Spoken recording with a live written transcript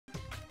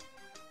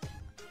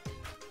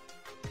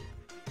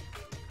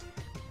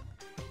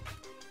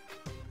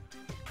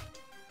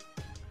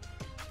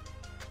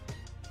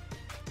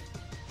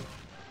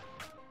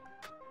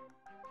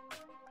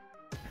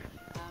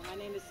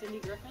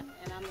Griffin,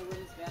 and I'm the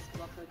women's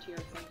basketball coach here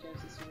at St.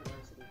 Joseph's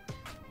University.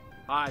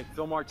 Hi,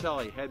 Phil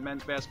Martelli, head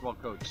men's basketball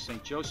coach,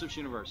 St. Joseph's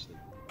University.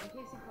 I'm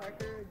Kasie, a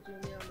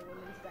junior on the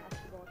women's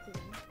basketball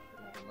team.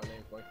 My name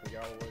is Langston,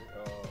 Galloway,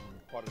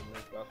 part of the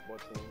men's basketball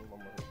team.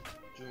 I'm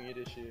a junior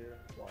this year.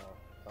 Wow,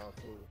 sounds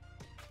cool.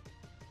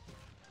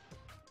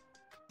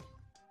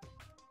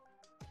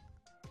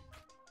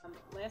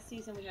 Last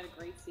season we had a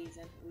great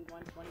season. We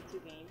won 22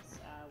 games.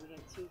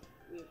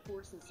 We had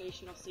four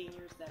sensational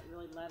seniors that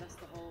really led us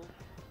the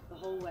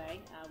whole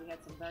way. We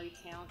had some very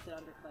talented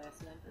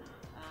underclassmen,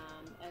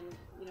 and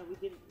you know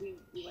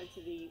we went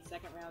to the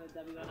second round of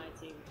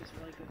WNIT, which is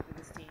really good for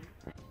this team.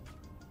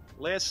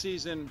 Last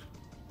season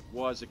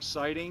was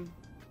exciting.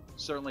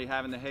 Certainly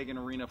having the Hagan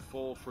Arena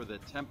full for the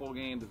Temple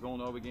game, the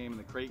Villanova game, and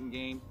the Creighton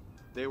game,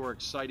 they were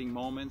exciting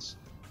moments.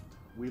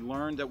 We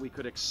learned that we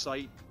could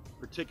excite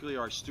particularly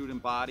our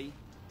student body.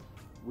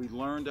 We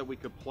learned that we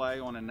could play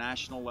on a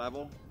national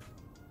level.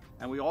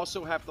 And we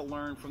also have to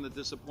learn from the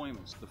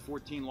disappointments, the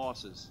 14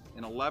 losses.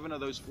 In 11 of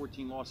those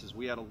 14 losses,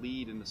 we had a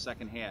lead in the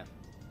second half.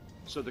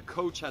 So the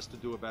coach has to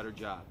do a better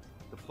job.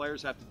 The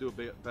players have to do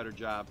a better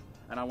job.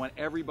 And I want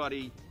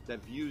everybody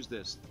that views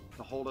this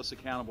to hold us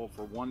accountable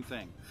for one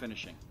thing: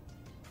 finishing.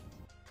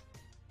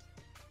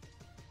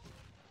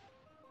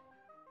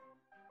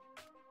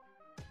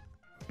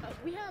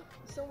 We have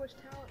so much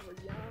talent.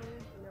 We're young.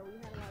 You know, we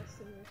had a lot of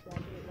seniors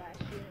graduate last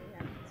year. We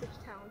have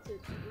such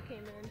talented people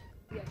came in.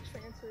 We have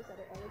transfers that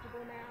are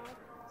eligible now.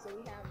 So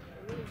we have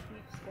a really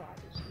deep squad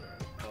this year.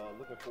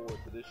 Looking forward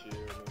to this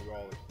year. I mean, we're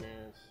all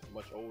experienced,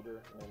 much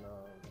older, and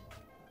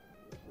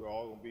we're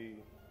all going to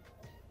be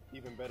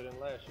even better than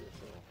last year.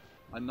 So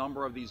A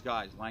number of these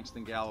guys,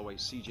 Langston, Galloway,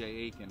 C.J.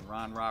 Aiken,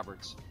 Ron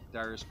Roberts,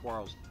 Darius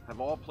Quarles, have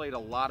all played a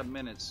lot of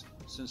minutes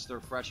since their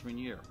freshman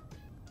year.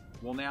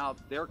 Well, now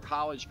their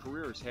college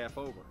career is half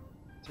over.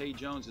 Tay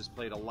Jones has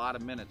played a lot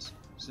of minutes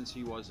since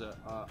he was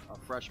a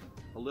freshman.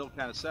 Halil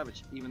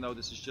Kanisevich, even though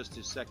this is just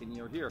his second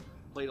year here,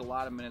 played a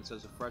lot of minutes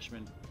as a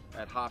freshman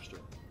at Hofstra.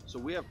 So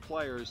we have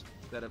players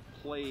that have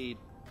played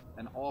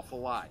an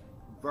awful lot,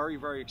 very,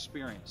 very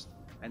experienced.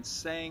 And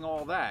saying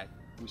all that,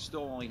 we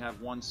still only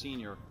have one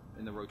senior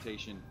in the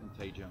rotation in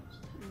Tay Jones.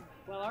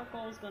 Well, our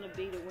goal is going to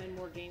be to win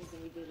more games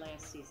than we did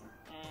last season,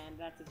 and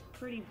that's a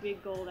pretty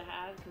big goal to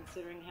have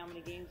considering how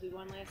many games we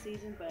won last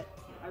season, but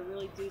I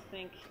really do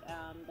think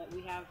that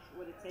we have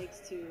what it takes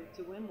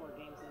to win more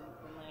games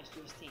than last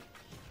year's team.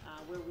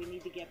 Where we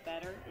need to get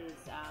better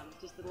is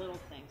just the little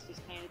things,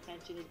 just paying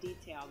attention to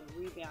detail, the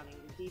rebounding,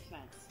 the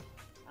defense,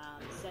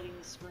 setting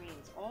the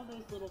screens, all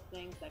those little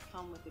things that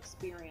come with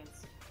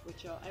experience,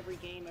 which every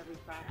game, every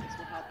practice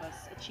will help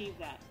us achieve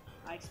that.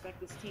 I expect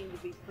this team to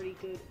be pretty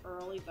good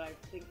early, but I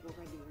think we're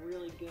going to be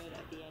really good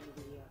at the end of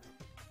the year.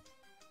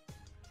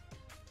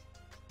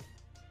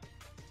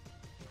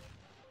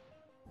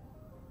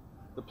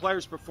 The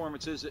players'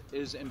 performance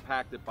is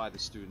impacted by the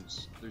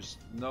students. There's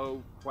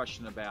no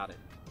question about it.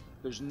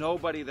 There's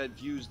nobody that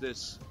views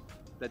this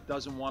that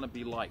doesn't want to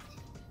be liked.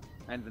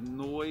 And the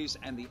noise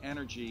and the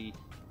energy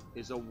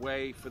is a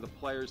way for the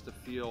players to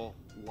feel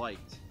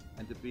liked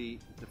and to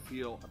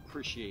feel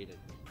appreciated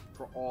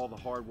for all the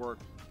hard work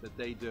that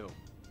they do.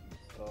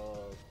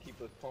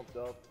 Keep us pumped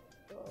up,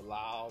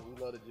 loud.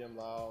 We love the gym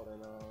loud,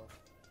 and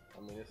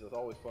I mean, it's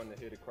always fun to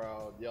hear the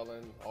crowd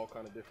yelling, all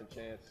kind of different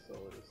chants. So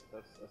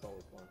that's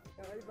always fun.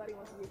 Everybody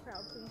wants to be a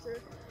crowd pleaser,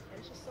 and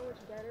it's just so much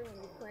better when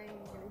you're playing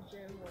in a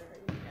gym where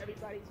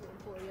everybody's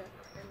rooting for you,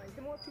 and like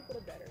the more people,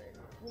 the better. And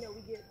you know,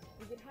 we get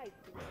hyped.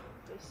 You know?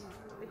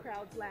 The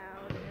crowd's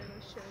loud, and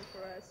everyone's cheering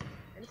for us,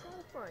 and it's a lot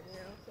of fun. You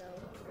know, so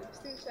the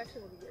student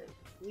section will be good.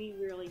 We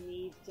really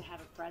need to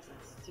have a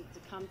presence to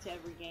come to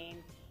every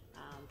game.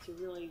 To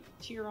really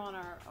cheer on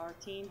our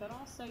team, but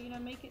also, you know,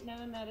 make it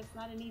known that it's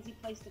not an easy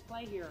place to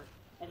play here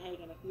at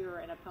Hagan if you're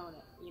an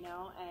opponent, you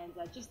know, and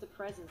just the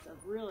presence of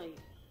really,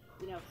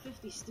 you know,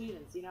 50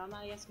 students. You know, I'm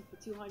not asking for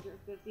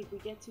 250. If we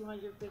get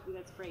 250,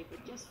 that's great,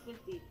 but just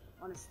 50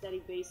 on a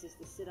steady basis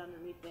to sit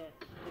underneath the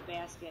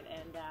basket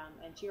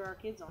and cheer our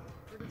kids on.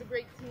 It's a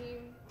great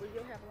team. We'll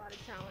have a lot of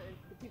talent.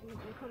 The people who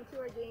do come to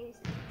our games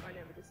are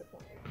never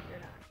disappointed. They're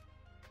not.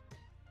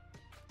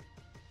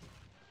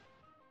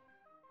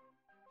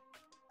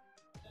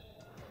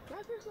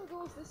 My personal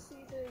goals this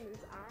season is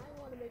I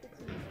want to make it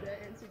to the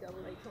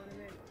NCAA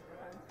tournament.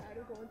 I'm tired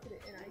of going to the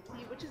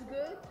NIT, which is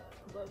good,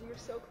 but we were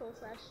so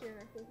close last year, and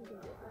I think we can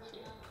do it this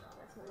year.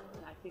 That's what I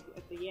want. I think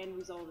at the end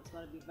result, it's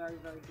going to be very,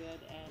 very good,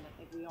 and I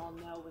think we all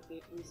know what the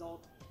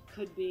result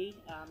could be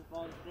if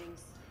all the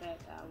things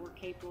that we're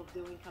capable of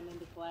doing come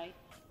into play.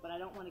 But I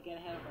don't want to get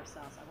ahead of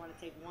ourselves. I want to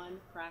take one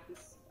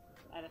practice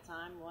at a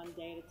time, one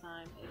day at a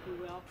time, if you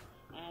will,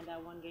 and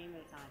one game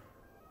at a time.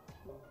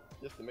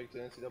 Just to make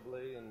it to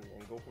NCAA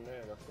and go from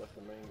there. That's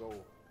the main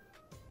goal.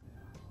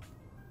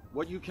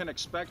 What you can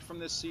expect from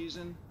this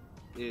season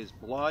is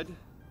blood,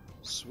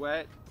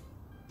 sweat,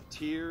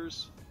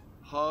 tears,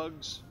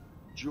 hugs,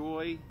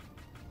 joy.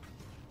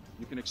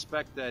 You can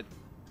expect that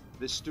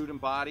this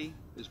student body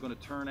is going to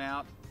turn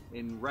out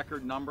in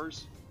record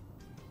numbers,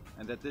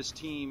 and that this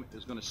team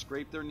is going to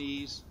scrape their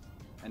knees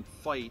and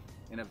fight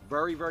in a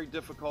very, very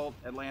difficult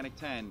Atlantic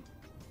 10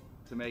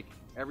 to make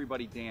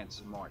everybody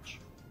dance in March.